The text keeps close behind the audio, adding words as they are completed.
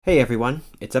Hey everyone,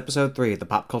 it's episode 3 of the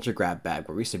Popculture Grab Bag,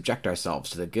 where we subject ourselves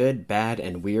to the good, bad,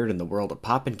 and weird in the world of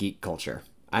pop and geek culture.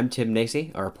 I'm Tim Nacy,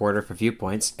 a reporter for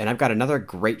Viewpoints, and I've got another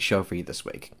great show for you this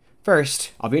week.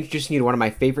 First, I'll be introducing you to one of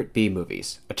my favorite B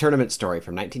movies, a tournament story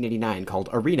from 1989 called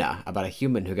Arena, about a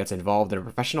human who gets involved in a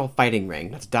professional fighting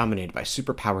ring that's dominated by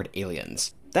superpowered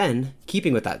aliens. Then,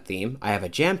 keeping with that theme, I have a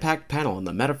jam-packed panel in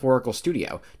the metaphorical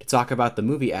studio to talk about the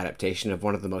movie adaptation of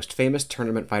one of the most famous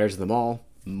tournament fighters of them all,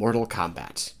 Mortal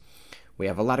Kombat. We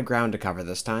have a lot of ground to cover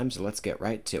this time, so let's get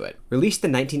right to it. Released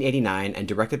in 1989 and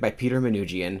directed by Peter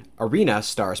Manoogian, Arena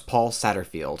stars Paul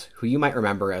Satterfield, who you might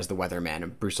remember as the Weatherman in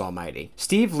Bruce Almighty.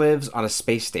 Steve lives on a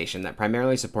space station that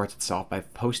primarily supports itself by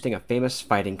hosting a famous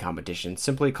fighting competition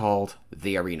simply called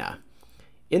The Arena.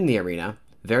 In the arena,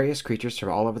 various creatures from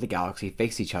all over the galaxy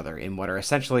face each other in what are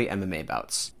essentially MMA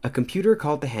bouts. A computer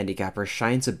called the Handicapper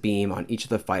shines a beam on each of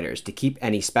the fighters to keep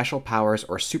any special powers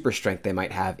or super strength they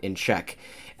might have in check,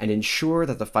 and ensure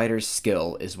that the fighter's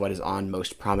skill is what is on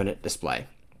most prominent display.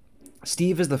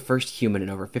 Steve is the first human in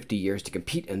over 50 years to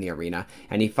compete in the arena,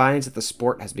 and he finds that the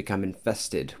sport has become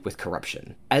infested with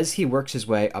corruption. As he works his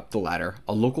way up the ladder,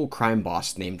 a local crime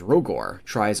boss named Rogor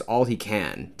tries all he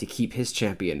can to keep his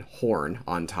champion, Horn,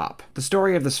 on top. The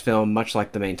story of this film, much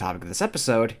like the main topic of this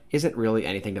episode, isn't really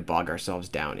anything to bog ourselves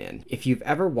down in. If you've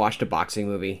ever watched a boxing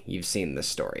movie, you've seen this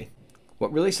story.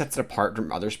 What really sets it apart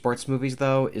from other sports movies,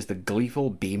 though, is the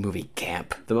gleeful B-movie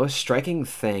camp. The most striking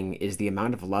thing is the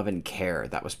amount of love and care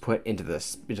that was put into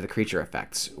the creature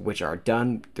effects, which are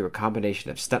done through a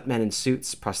combination of stuntmen in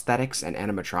suits, prosthetics, and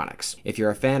animatronics. If you're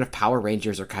a fan of Power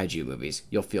Rangers or kaiju movies,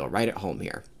 you'll feel right at home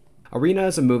here. Arena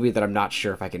is a movie that I'm not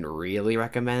sure if I can really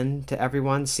recommend to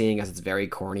everyone, seeing as it's very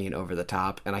corny and over the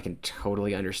top, and I can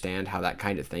totally understand how that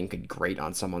kind of thing could grate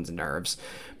on someone's nerves.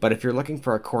 But if you're looking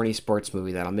for a corny sports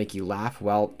movie that'll make you laugh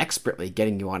while expertly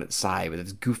getting you on its side with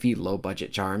its goofy,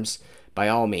 low-budget charms, by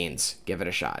all means, give it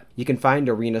a shot. You can find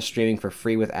Arena streaming for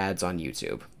free with ads on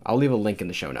YouTube. I'll leave a link in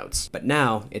the show notes. But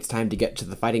now, it's time to get to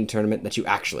the fighting tournament that you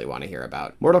actually want to hear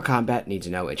about. Mortal Kombat needs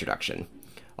no introduction.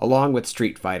 Along with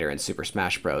Street Fighter and Super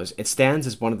Smash Bros., it stands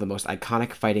as one of the most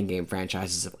iconic fighting game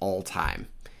franchises of all time.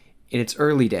 In its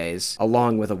early days,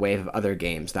 along with a wave of other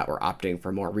games that were opting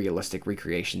for more realistic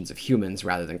recreations of humans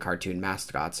rather than cartoon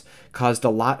mascots, caused a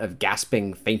lot of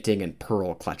gasping, fainting, and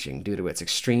pearl clutching due to its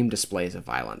extreme displays of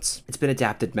violence. It's been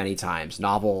adapted many times: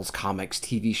 novels, comics,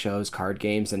 TV shows, card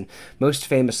games, and most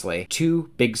famously, 2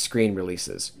 big screen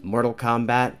releases, Mortal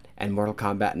Kombat and Mortal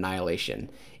Kombat Annihilation,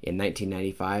 in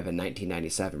 1995 and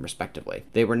 1997, respectively.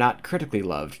 They were not critically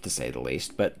loved, to say the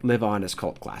least, but live on as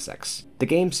cult classics. The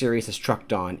game series has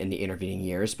trucked on in the intervening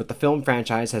years, but the film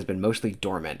franchise has been mostly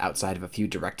dormant outside of a few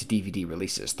direct DVD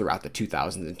releases throughout the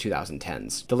 2000s and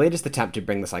 2010s. The latest attempt to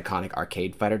bring this iconic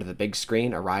arcade fighter to the big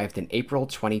screen arrived in April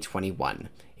 2021.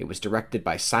 It was directed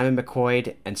by Simon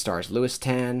McQuoid and stars Louis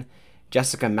Tan,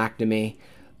 Jessica McNamee,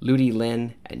 Ludi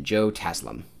Lin, and Joe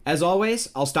Taslim. As always,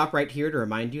 I'll stop right here to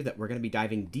remind you that we're going to be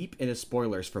diving deep into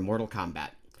spoilers for Mortal Kombat.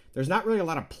 There's not really a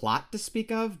lot of plot to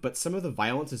speak of, but some of the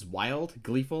violence is wild,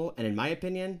 gleeful, and in my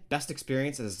opinion, best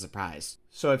experienced as a surprise.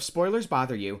 So if spoilers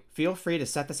bother you, feel free to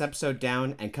set this episode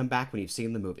down and come back when you've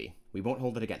seen the movie. We won't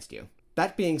hold it against you.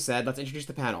 That being said, let's introduce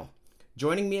the panel.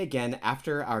 Joining me again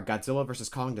after our Godzilla vs.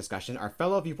 Kong discussion are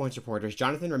fellow Viewpoints reporters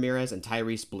Jonathan Ramirez and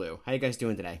Tyrese Blue. How you guys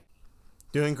doing today?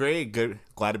 Doing great. Good.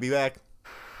 Glad to be back.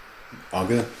 All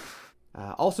good.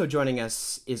 Also joining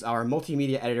us is our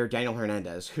multimedia editor, Daniel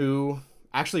Hernandez, who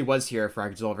actually was here for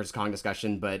our Godzilla vs. Kong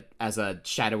discussion, but as a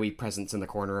shadowy presence in the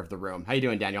corner of the room. How you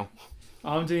doing, Daniel?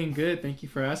 I'm doing good. Thank you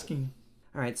for asking.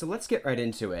 All right, so let's get right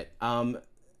into it.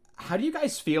 How do you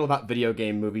guys feel about video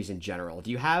game movies in general?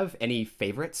 Do you have any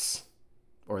favorites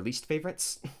or least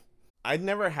favorites? I'd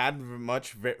never had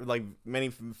many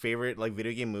favorite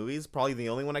video game movies. Probably the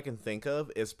only one I can think of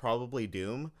is probably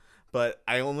Doom, but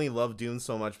I only love Doom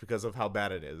so much because of how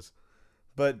bad it is.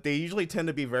 But they usually tend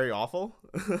to be very awful.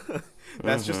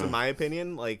 That's just in my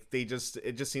opinion. It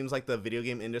just seems like the video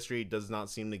game industry does not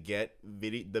seem to get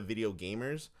the video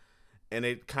gamers, and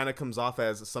it kind of comes off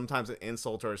as sometimes an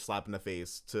insult or a slap in the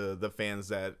face to the fans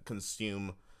that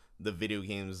consume the video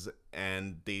games,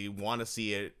 and they want to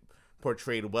see it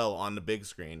portrayed well on the big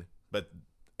screen, but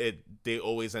they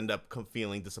always end up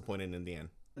feeling disappointed in the end.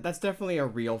 That's definitely a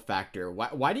real factor.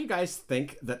 Why do you guys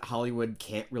think that Hollywood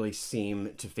can't really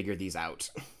seem to figure these out?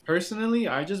 Personally,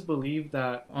 I just believe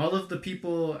that all of the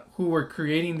people who were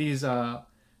creating these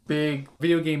big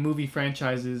video game movie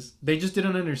franchises, they just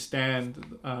didn't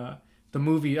understand the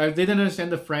movie. They didn't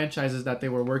understand the franchises that they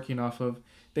were working off of.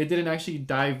 They didn't actually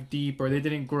dive deep, or they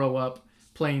didn't grow up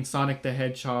playing Sonic the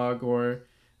Hedgehog or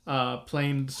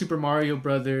playing Super Mario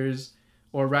Brothers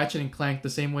or Ratchet and Clank the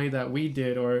same way that we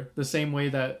did, or the same way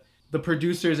that the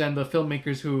producers and the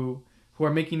filmmakers who are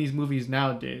making these movies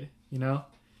now did, you know?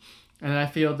 And I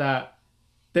feel that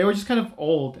they were just kind of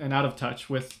old and out of touch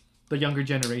with the younger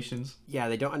generations. Yeah,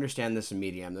 they don't understand this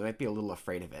medium. They might be a little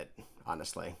afraid of it,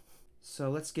 honestly. So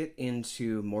let's get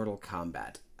into Mortal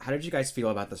Kombat. How did you guys feel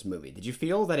about this movie? Did you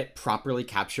feel that it properly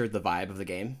captured the vibe of the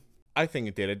game? I think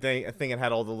it did. I think it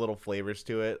had all the little flavors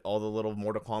to it, all the little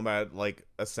Mortal Kombat like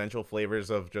essential flavors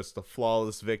of just the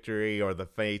flawless victory or the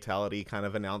fatality kind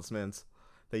of announcements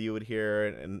that you would hear,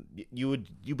 and you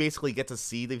basically get to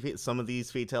see some of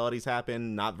these fatalities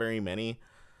happen, not very many.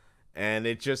 And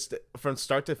it just, from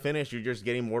start to finish, you're just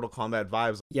getting Mortal Kombat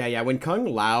vibes. Yeah. When Kung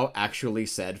Lao actually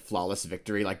said flawless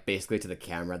victory, like basically to the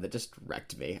camera, that just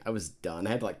wrecked me. I was done.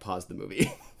 I had to like pause the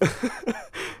movie.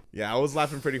 Yeah, I was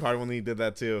laughing pretty hard when he did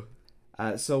that too.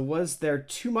 So was there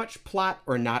too much plot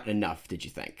or not enough, did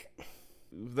you think?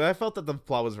 I felt that the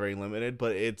plot was very limited,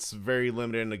 but it's very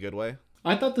limited in a good way.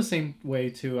 I thought the same way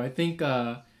too. I think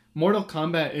Mortal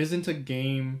Kombat isn't a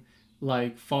game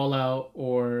like Fallout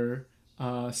or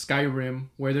Skyrim,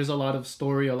 where there's a lot of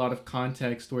story, a lot of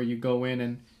context, where you go in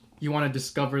and you want to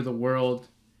discover the world.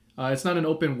 It's not an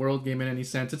open world game in any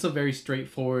sense. It's a very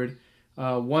straightforward.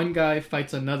 One guy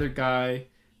fights another guy.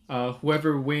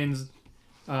 Whoever wins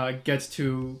gets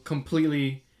to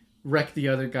completely wreck the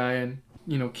other guy and,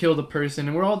 you know, kill the person.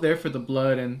 And we're all there for the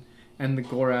blood and the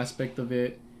gore aspect of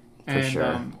it. And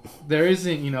sure. There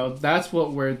isn't, you know, that's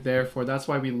what we're there for. That's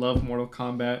why we love Mortal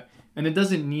Kombat. And it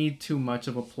doesn't need too much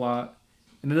of a plot.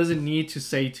 And it doesn't need to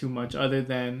say too much other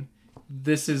than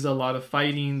this is a lot of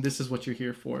fighting. This is what you're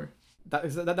here for. That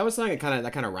was something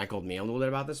that kind of rankled me a little bit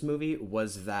about this movie,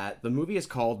 was that the movie is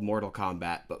called Mortal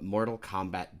Kombat, but Mortal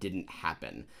Kombat didn't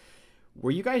happen.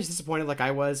 Were you guys disappointed like I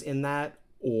was in that,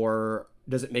 or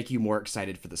does it make you more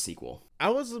excited for the sequel? I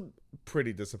was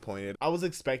pretty disappointed. I was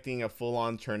expecting a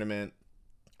full-on tournament,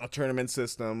 a tournament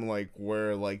system, like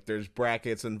where like there's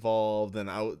brackets involved, and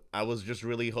I was just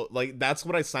really like, that's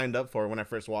what I signed up for when I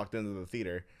first walked into the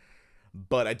theater.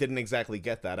 But I didn't exactly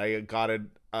get that. I got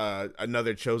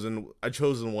another chosen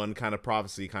one kind of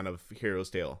prophecy, kind of hero's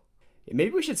tale.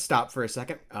 Maybe we should stop for a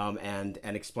second and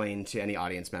explain to any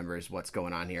audience members what's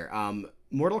going on here.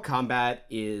 Mortal Kombat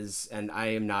is, and I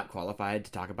am not qualified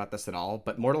to talk about this at all,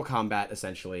 but Mortal Kombat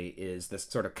essentially is this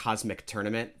sort of cosmic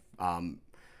tournament.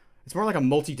 It's more like a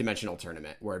multi-dimensional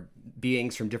tournament where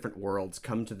beings from different worlds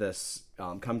come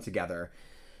together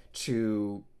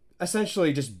to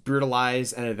essentially just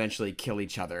brutalize and eventually kill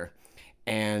each other.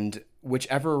 And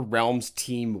whichever realm's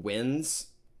team wins,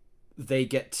 they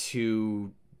get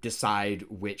to decide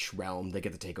which realm they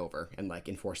get to take over and like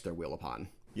enforce their will upon.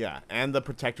 Yeah, and the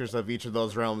protectors of each of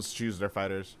those realms choose their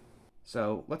fighters.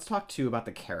 So let's talk too about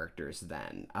the characters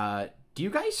then. Do you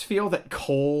guys feel that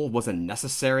Cole was a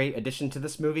necessary addition to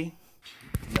this movie?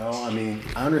 No, I mean,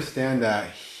 I understand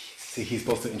that he's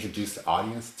supposed to introduce the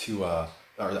audience to, or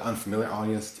the unfamiliar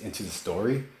audience into the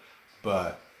story,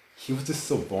 but he was just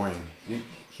so boring.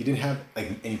 He didn't have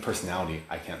like any personality,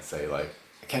 I can't say. Like,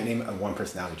 I can't name one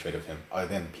personality trait of him other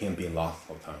than him being lost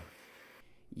all the time.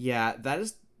 Yeah,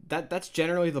 that's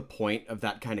generally the point of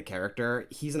that kind of character.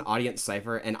 He's an audience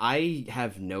cipher, and I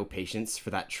have no patience for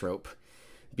that trope.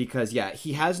 Because, yeah,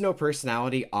 he has no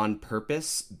personality on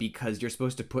purpose because you're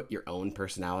supposed to put your own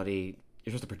personality,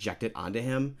 you're supposed to project it onto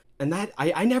him. And that,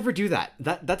 I never do that.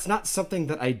 That's not something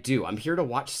that I do. I'm here to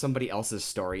watch somebody else's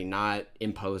story, not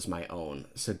impose my own.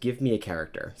 So give me a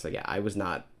character. So yeah, I was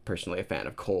not personally a fan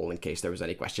of Cole, in case there was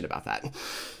any question about that.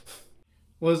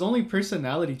 Well, his only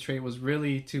personality trait was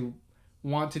really to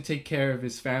want to take care of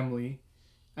his family.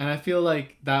 And I feel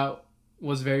like that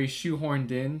was very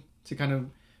shoehorned in to kind of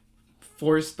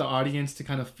force the audience to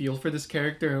kind of feel for this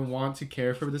character and want to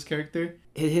care for this character.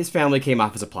 His family came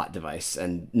off as a plot device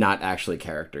and not actually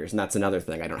characters, and that's another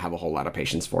thing I don't have a whole lot of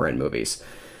patience for in movies.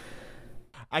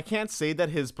 I can't say that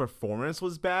his performance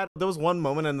was bad. There was one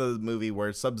moment in the movie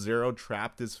where Sub-Zero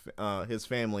trapped his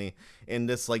family in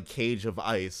this like cage of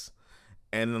ice,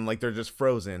 and then like they're just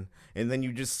frozen, and then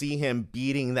you just see him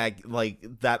beating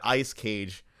that ice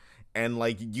cage. And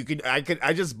like I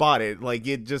just bought it. Like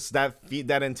it just that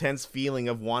intense feeling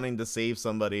of wanting to save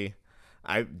somebody.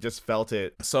 I just felt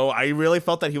it. So I really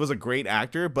felt that he was a great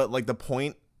actor, but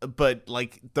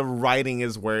the writing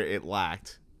is where it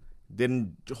lacked.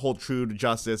 Didn't hold true to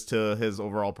justice to his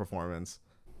overall performance.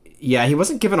 Yeah, he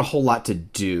wasn't given a whole lot to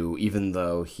do, even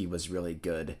though he was really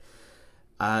good.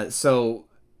 So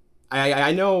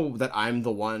I know that I'm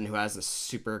the one who has a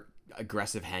super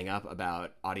aggressive hang up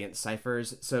about audience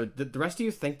ciphers. So did the rest of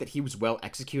you think that he was well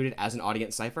executed as an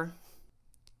audience cipher?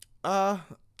 I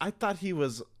thought he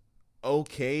was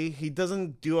okay. He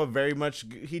doesn't do a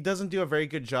very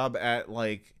good job at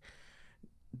like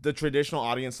the traditional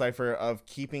audience cipher of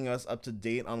keeping us up to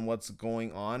date on what's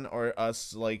going on, or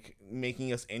us like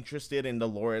making us interested in the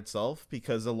lore itself,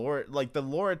 because the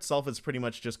lore itself is pretty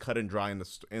much just cut and dry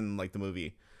in like the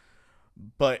movie.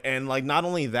 But and like not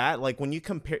only that, like when you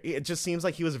compare, it just seems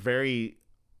like it was very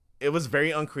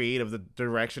uncreative, the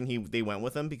direction they went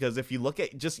with him, because if you look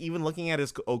at just even looking at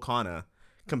his Okana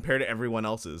compared to everyone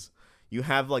else's, you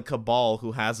have like Cabal,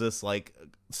 who has this like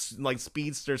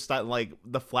speedster style, like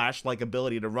the Flash like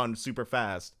ability to run super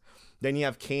fast. Then you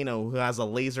have Kano, who has a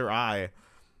laser eye,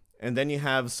 and then you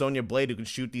have Sonya Blade, who can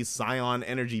shoot these Scion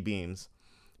energy beams.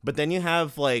 But then you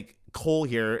have like Cole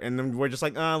here, and then we're just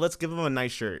like, let's give him a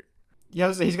nice shirt.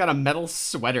 Yeah, he's got a metal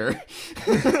sweater.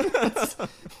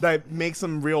 That makes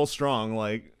him real strong.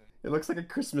 Like, it looks like a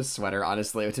Christmas sweater,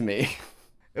 honestly, to me.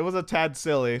 It was a tad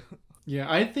silly. Yeah,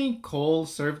 I think Cole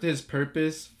served his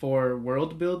purpose for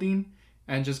world building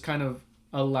and just kind of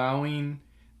allowing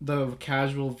the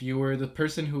casual viewer, the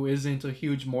person who isn't a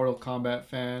huge Mortal Kombat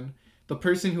fan, the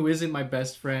person who isn't my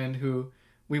best friend who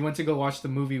we went to go watch the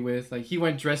movie with, like he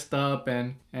went dressed up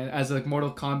and as a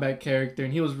Mortal Kombat character,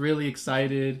 and he was really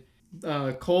excited.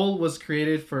 Cole was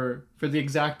created for the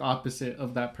exact opposite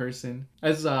of that person.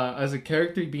 As a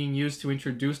character being used to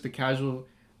introduce the casual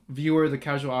viewer, the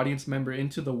casual audience member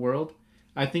into the world,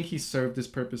 I think he served his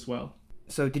purpose well.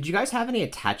 So did you guys have any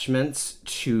attachments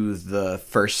to the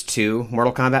first two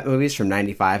Mortal Kombat movies from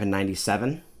 95 and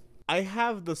 97? I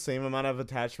have the same amount of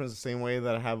attachments, the same way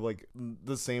that I have like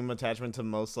the same attachment to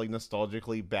most like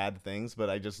nostalgically bad things, but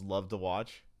I just love to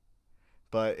watch.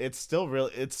 But it's still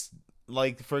it's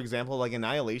like, for example, like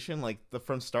Annihilation, like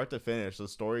from start to finish, the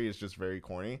story is just very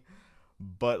corny.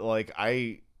 But like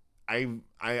I can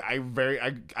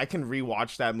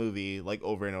rewatch that movie like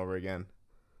over and over again.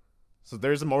 So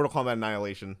there's a Mortal Kombat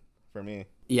Annihilation for me.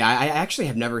 Yeah, I actually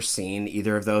have never seen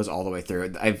either of those all the way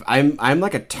through. I'm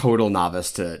like a total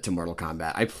novice to Mortal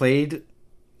Kombat. I played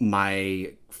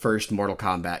my first Mortal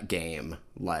Kombat game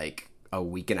like a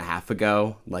week and a half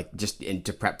ago, like just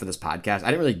to prep for this podcast.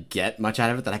 I didn't really get much out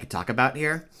of it that I could talk about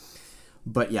here.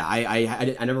 But yeah,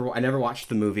 I never watched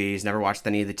the movies, never watched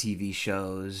any of the TV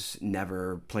shows,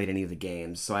 never played any of the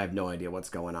games, so I have no idea what's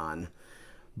going on.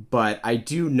 But I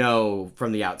do know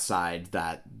from the outside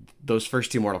that those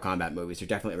first two Mortal Kombat movies are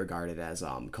definitely regarded as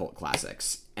cult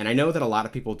classics. And I know that a lot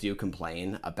of people do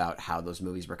complain about how those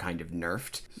movies were kind of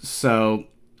nerfed. So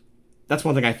that's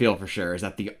one thing I feel for sure, is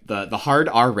that the hard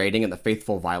R rating and the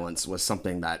faithful violence was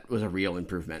something that was a real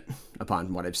improvement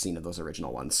upon what I've seen of those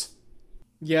original ones.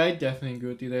 Yeah, I definitely agree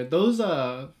with you there. Those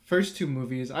first two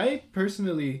movies, I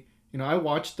personally, I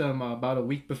watched them about a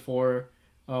week before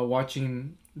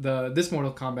watching this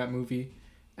Mortal Kombat movie,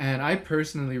 and I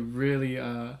personally really,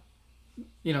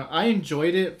 I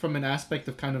enjoyed it from an aspect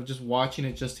of kind of just watching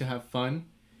it just to have fun,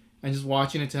 and just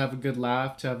watching it to have a good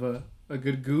laugh, to have a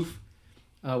good goof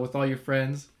with all your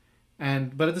friends,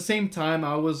 but at the same time,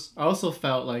 I also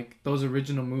felt like those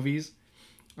original movies.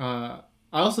 I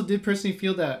also did personally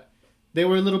feel that they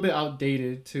were a little bit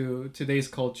outdated to today's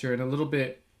culture and a little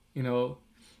bit,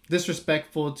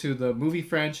 disrespectful to the movie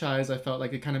franchise. I felt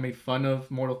like it kind of made fun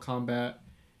of Mortal Kombat,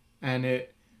 and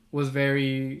it was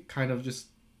very kind of just,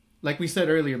 like we said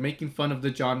earlier, making fun of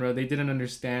the genre. They didn't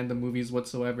understand the movies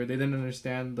whatsoever. They didn't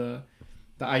understand the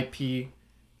IP.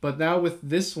 But now with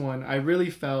this one, I really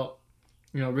felt,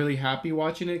 really happy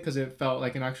watching it, because it felt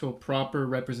like an actual proper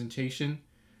representation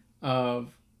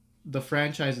of the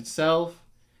franchise itself.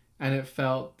 And it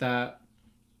felt like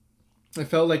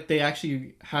they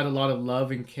actually had a lot of love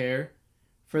and care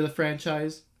for the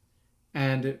franchise.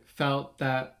 And it felt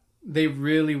that they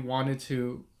really wanted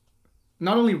to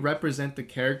not only represent the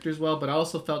characters well, but I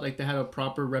also felt like they had a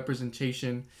proper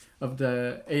representation of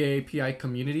the AAPI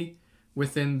community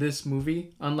within this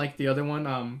movie. Unlike the other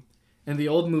one, in the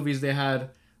old movies, they had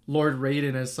Lord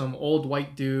Raiden as some old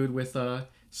white dude with a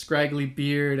scraggly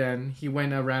beard, and he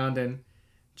went around and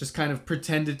just kind of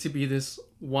pretended to be this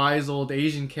wise old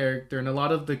Asian character. And a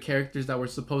lot of the characters that were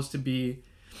supposed to be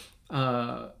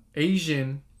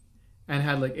Asian and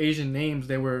had like Asian names,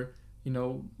 they were,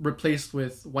 replaced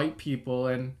with white people.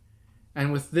 And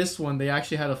with this one, they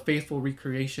actually had a faithful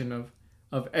recreation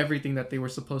of everything that they were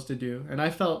supposed to do. And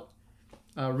I felt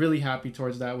really happy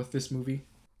towards that with this movie.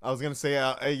 I was gonna say,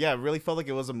 it really felt like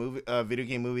it was a video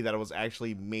game movie that was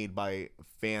actually made by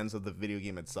fans of the video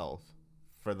game itself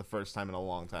for the first time in a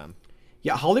long time.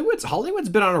 Yeah, Hollywood's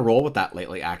been on a roll with that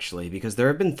lately, actually, because there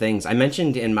have been things I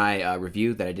mentioned in my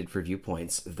review that I did for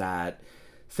Viewpoints, that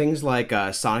things like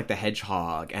Sonic the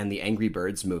Hedgehog and the Angry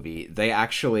Birds movie, they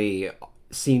actually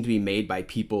seem to be made by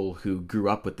people who grew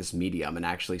up with this medium and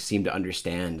actually seem to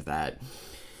understand that,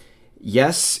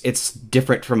 yes, it's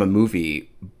different from a movie,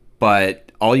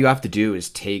 but all you have to do is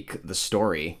take the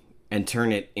story and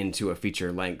turn it into a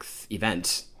feature-length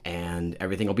event, and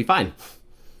everything will be fine.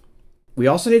 We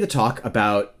also need to talk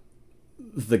about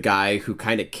the guy who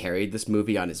kind of carried this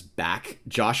movie on his back,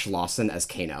 Josh Lawson as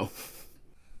Kano.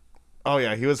 Oh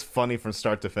yeah, he was funny from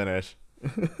start to finish.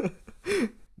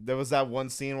 There was that one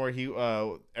scene where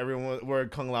where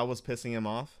Kung Lao was pissing him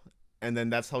off, and then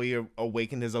that's how he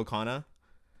awakened his Okana.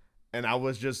 And I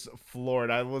was just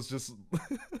floored. I was just,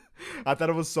 I thought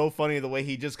it was so funny the way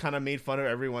he just kind of made fun of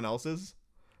everyone else's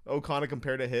Okana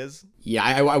compared to his. Yeah,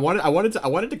 I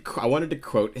wanted to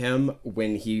quote him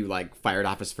when he like fired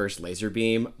off his first laser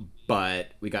beam,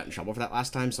 but we got in trouble for that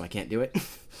last time, so I can't do it.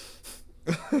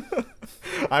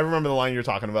 I remember the line you're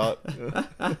talking about.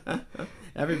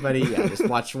 Everybody, yeah, just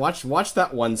watch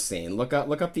that one scene. Look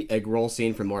up the egg roll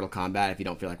scene from Mortal Kombat if you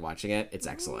don't feel like watching it. It's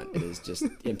excellent. It is just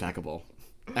impeccable.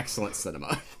 Excellent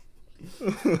cinema.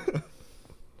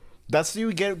 That's how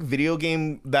you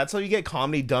get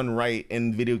comedy done right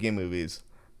in video game movies.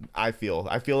 I feel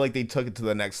like they took it to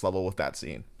the next level with that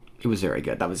scene. It was very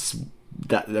good. That was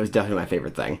definitely my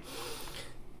favorite thing.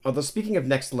 Although speaking of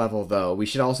next level, though, we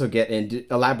should also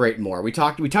elaborate more. We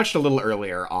touched a little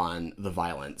earlier on the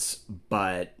violence,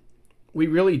 but we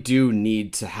really do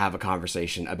need to have a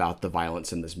conversation about the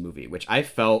violence in this movie, which I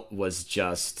felt was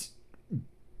just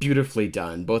beautifully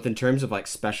done, both in terms of like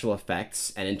special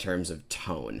effects and in terms of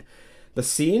tone. The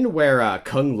scene where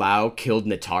Kung Lao killed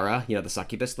Nitara, the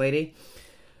succubus lady,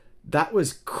 that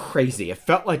was crazy. It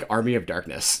felt like Army of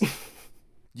Darkness.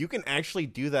 You can actually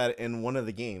do that in one of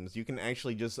the games. You can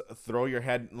actually just throw your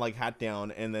hat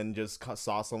down and then just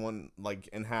saw someone like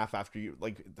in half after you,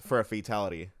 like, for a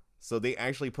fatality. So they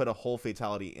actually put a whole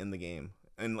fatality in the game,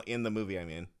 in the movie, I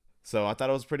mean. So I thought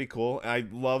it was pretty cool. And I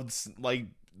loved like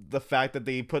the fact that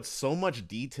they put so much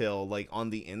detail like on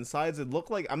the insides. It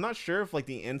looked like, I'm not sure if like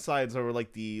the insides or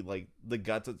like the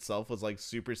guts itself was like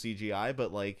super CGI,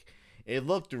 but like it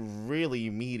looked really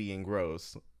meaty and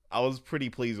gross. I was pretty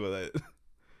pleased with it.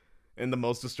 In the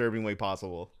most disturbing way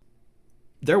possible.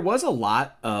 There was a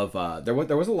lot of there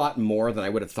was a lot more than I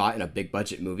would have thought in a big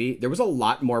budget movie. There was a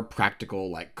lot more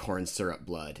practical like corn syrup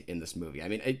blood in this movie. I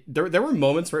mean, there were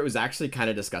moments where it was actually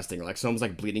kind of disgusting. Like someone was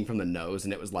like bleeding from the nose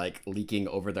and it was like leaking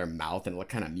over their mouth and it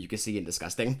looked kind of mucusy and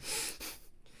disgusting.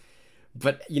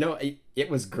 But it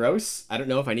was gross. I don't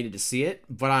know if I needed to see it,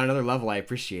 but on another level, I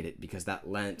appreciate it because that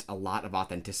lent a lot of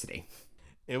authenticity.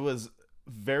 It was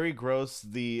very gross.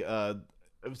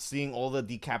 Seeing all the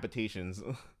decapitations.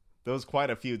 There was quite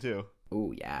a few too.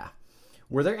 Oh yeah.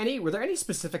 Were there any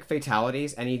specific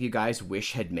fatalities any of you guys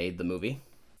wish had made the movie?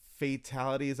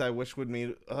 Fatalities I wish would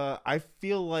made I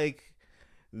feel like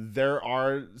there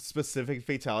are specific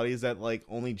fatalities that like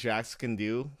only Jax can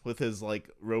do with his like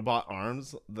robot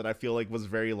arms that I feel like was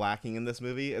very lacking in this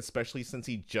movie, especially since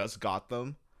he just got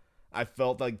them. I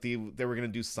felt like they were going to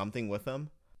do something with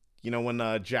them.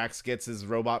 When Jax gets his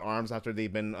robot arms after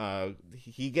they've been,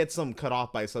 he gets them cut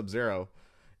off by Sub-Zero.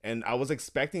 And I was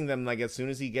expecting them, like, as soon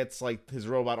as he gets, like, his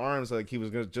robot arms, like, he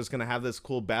was just going to have this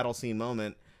cool battle scene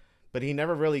moment. But he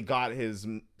never really got his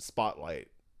spotlight.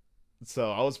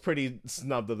 So I was pretty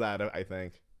snubbed of that, I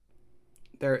think.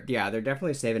 They're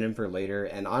definitely saving him for later.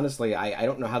 And honestly, I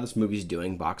don't know how this movie's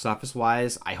doing box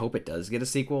office-wise. I hope it does get a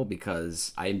sequel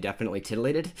because I am definitely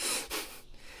titillated.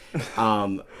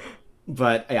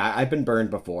 But yeah, I've been burned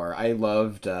before. I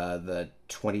loved the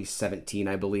 2017,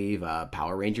 I believe,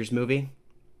 Power Rangers movie,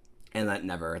 and that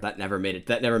never made it.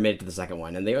 That never made it to the second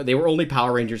one. And they were only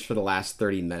Power Rangers for the last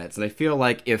 30 minutes. And I feel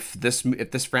like if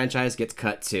this franchise gets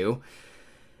cut too,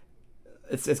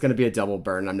 it's going to be a double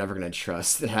burn. I'm never going to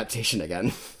trust the adaptation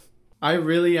again. I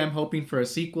really am hoping for a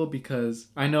sequel because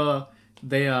I know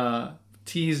they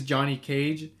teased Johnny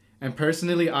Cage, and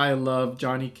personally, I love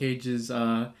Johnny Cage's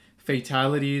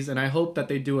fatalities, and I hope that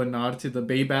they do a nod to the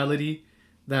babality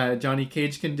that Johnny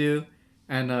Cage can do,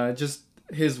 and just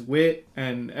his wit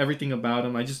and everything about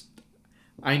him.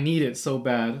 I need it so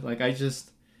bad.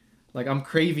 I'm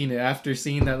craving it after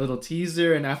seeing that little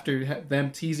teaser and after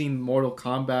them teasing Mortal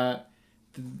Kombat,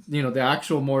 the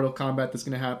actual Mortal Kombat that's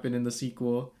going to happen in the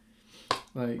sequel.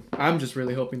 Like, I'm just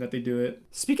really hoping that they do it.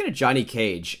 Speaking of Johnny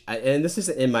Cage, and this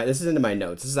isn't in my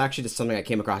notes. This is actually just something I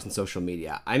came across in social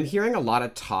media. I'm hearing a lot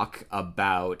of talk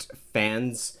about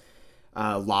fans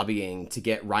lobbying to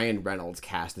get Ryan Reynolds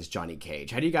cast as Johnny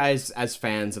Cage. How do you guys, as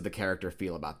fans of the character,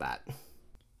 feel about that?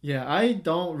 Yeah, I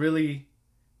don't really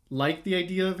like the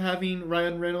idea of having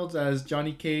Ryan Reynolds as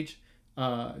Johnny Cage,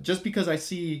 just because I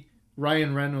see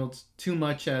Ryan Reynolds too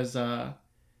much as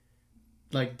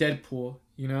like Deadpool,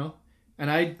 you know? And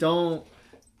I don't.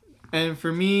 And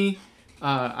for me,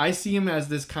 I see him as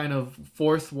this kind of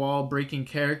fourth wall breaking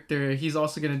character. He's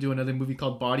also gonna do another movie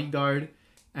called Bodyguard,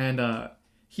 and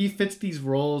he fits these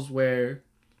roles where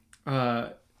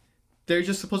they're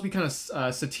just supposed to be kind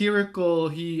of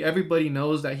satirical. Everybody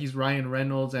knows that he's Ryan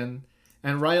Reynolds, and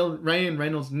Ryan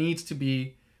Reynolds needs to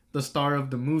be the star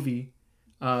of the movie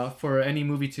for any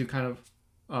movie to kind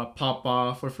of pop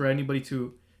off, or for anybody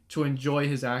to enjoy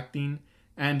his acting.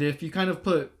 And if you kind of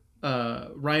put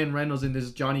Ryan Reynolds in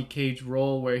this Johnny Cage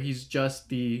role where he's just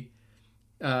the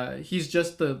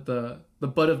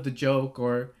butt of the joke,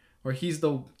 or he's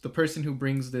the person who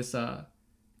brings this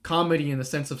comedy in the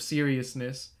sense of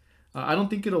seriousness, I don't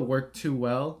think it'll work too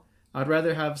well. I'd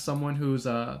rather have someone who's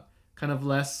kind of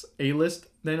less A-list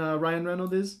than Ryan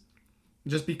Reynolds is,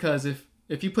 just because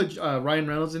if you put Ryan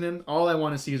Reynolds in him, all I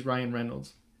want to see is Ryan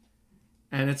Reynolds,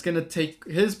 and it's gonna take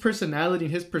his personality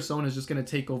and his persona is just gonna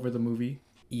take over the movie.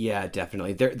 Yeah,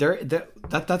 definitely.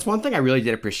 That's one thing I really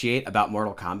did appreciate about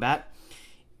Mortal Kombat,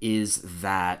 is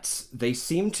that they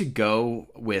seem to go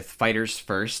with fighters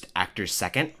first, actors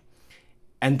second.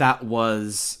 And that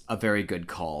was a very good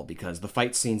call, because the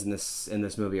fight scenes in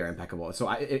this movie are impeccable. So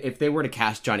if they were to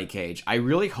cast Johnny Cage, I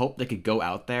really hope they could go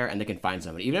out there and they can find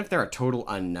somebody, even if they're a total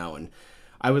unknown.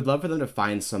 I would love for them to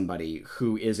find somebody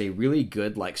who is a really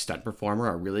good like stunt performer,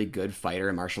 a really good fighter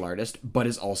and martial artist, but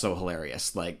is also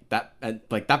hilarious. Like that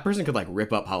person could like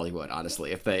rip up Hollywood,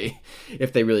 honestly, if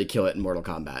they really kill it in Mortal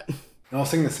Kombat. And I was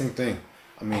saying the same thing.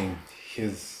 I mean, he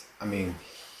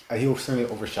certainly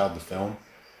overshadowed the film.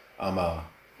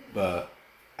 But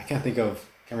I can't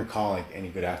recall like any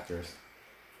good actors.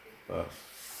 But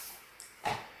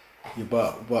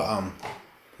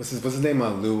what's his name?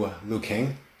 Liu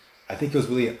Kang. I think he was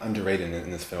really underrated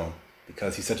in this film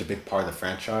because he's such a big part of the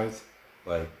franchise.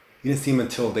 Like, you didn't see him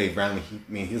until he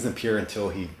doesn't appear until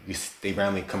they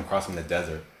randomly come across him in the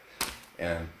desert,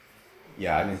 and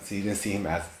yeah, I didn't see him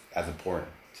as important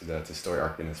to the story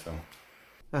arc in this film.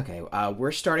 Okay,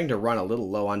 we're starting to run a little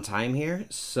low on time here,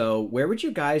 so where would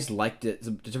you guys like to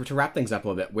wrap things up a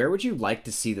little bit, where would you like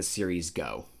to see the series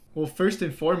go? Well, first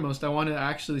and foremost, I want to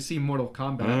actually see Mortal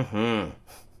Kombat. Mm-hmm.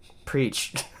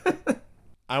 Preach.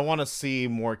 I want to see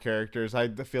more characters. I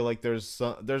feel like there's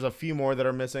a few more that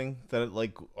are missing that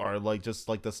like are like just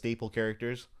like the staple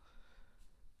characters.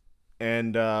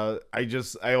 And I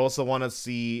also want to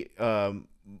see I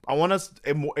want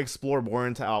to explore more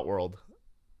into Outworld.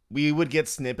 We would get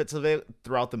snippets of it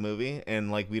throughout the movie, and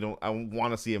like I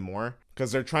want to see it more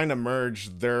because they're trying to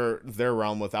merge their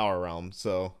realm with our realm.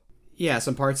 So yeah,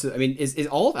 some parts. Is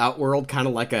all of Outworld kind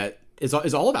of like is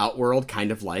all of Outworld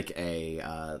kind of like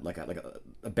a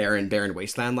barren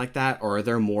wasteland like that, or are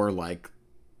there more like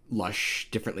lush,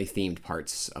 differently themed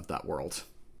parts of that world?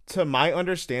 To my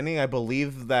understanding, I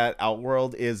believe that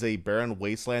Outworld is a barren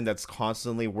wasteland that's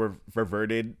constantly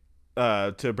reverted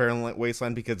to a barren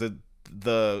wasteland because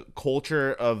the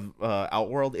culture of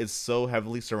Outworld is so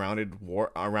heavily surrounded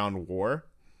around war.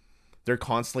 They're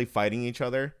constantly fighting each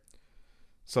other,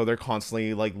 so they're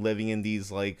constantly like living in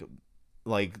these like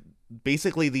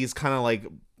basically these kind of like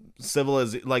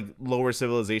lower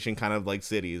civilization kind of like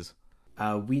cities.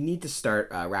 We need to start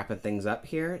wrapping things up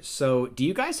here. So do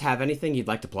you guys have anything you'd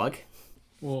like to plug?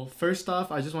 Well, first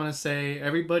off, I just want to say,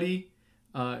 everybody,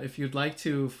 if you'd like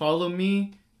to follow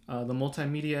me, the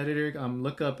multimedia editor,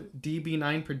 look up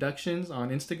DB9 Productions on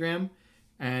Instagram.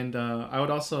 And I would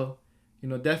also,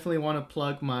 definitely want to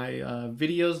plug my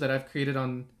videos that I've created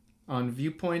on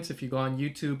Viewpoints. If you go on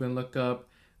YouTube and look up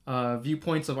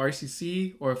Viewpoints of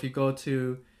RCC, or if you go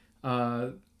to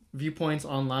Viewpoints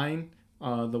Online,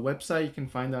 the website, you can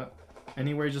find that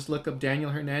anywhere. Just look up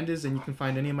Daniel Hernandez and you can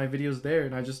find any of my videos there,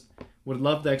 and I just would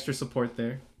love the extra support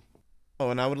there. Oh,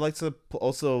 and I would like to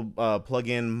also plug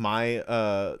in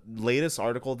my latest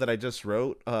article that I just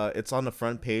wrote. It's on the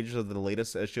front page of the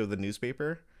latest issue of the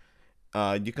newspaper.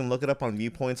 You can look it up on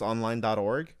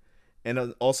viewpointsonline.org.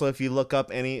 And also, if you look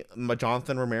up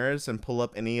Jonathan Ramirez and pull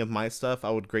up any of my stuff, I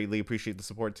would greatly appreciate the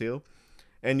support too.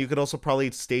 And you could also probably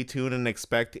stay tuned and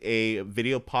expect a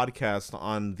video podcast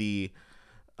on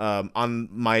on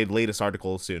my latest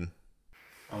article soon.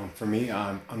 For me,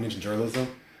 I'm Ninja Journalism,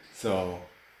 so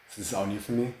this is all new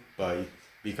for me, but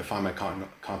you can find my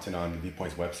content on the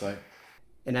Viewpoints website.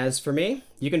 And as for me,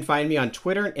 you can find me on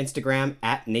Twitter and Instagram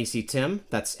at NaceyTim,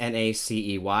 that's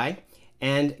NACEY,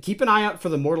 and keep an eye out for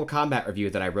the Mortal Kombat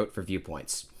review that I wrote for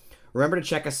Viewpoints. Remember to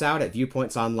check us out at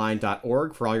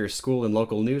viewpointsonline.org for all your school and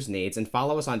local news needs, and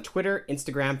follow us on Twitter,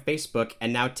 Instagram, Facebook,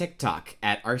 and now TikTok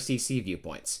at RCC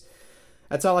Viewpoints.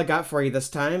 That's all I got for you this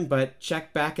time, but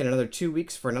check back in another 2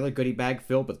 weeks for another goodie bag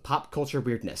filled with pop culture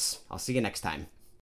weirdness. I'll see you next time.